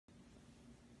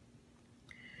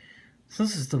So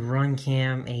this is the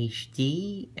RunCam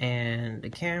HD, and the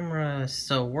camera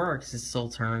still works, it still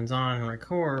turns on and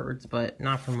records, but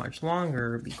not for much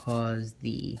longer because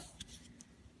the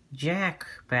jack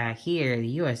back here,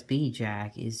 the USB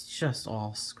jack, is just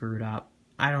all screwed up.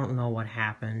 I don't know what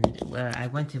happened. I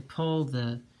went to pull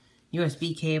the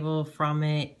USB cable from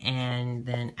it, and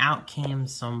then out came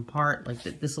some part, like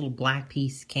this little black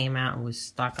piece came out and was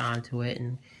stuck onto it,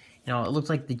 and it looks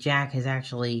like the jack has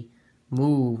actually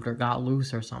moved or got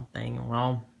loose or something.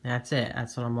 Well, that's it.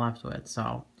 That's what I'm left with.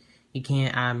 So you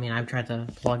can't. I mean, I've tried to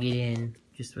plug it in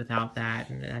just without that,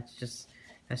 and that's just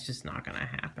not gonna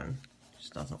happen. It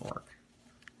just doesn't work.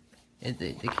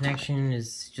 The connection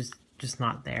is just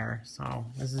not there. So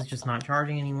this is just not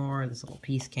charging anymore. This little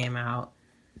piece came out.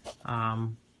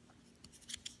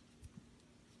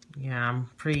 Yeah, I'm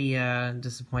pretty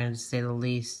disappointed to say the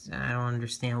least. I don't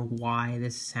understand why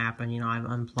this has happened. I've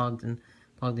unplugged and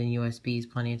plugged in USBs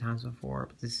plenty of times before,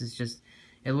 but this is just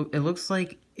it looks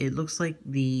like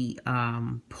the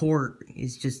port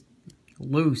is just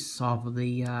loose off of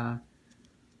the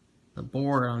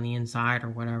board on the inside or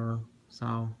whatever.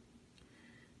 So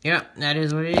yeah, that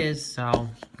is what it is. So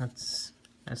that's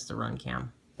the RunCam.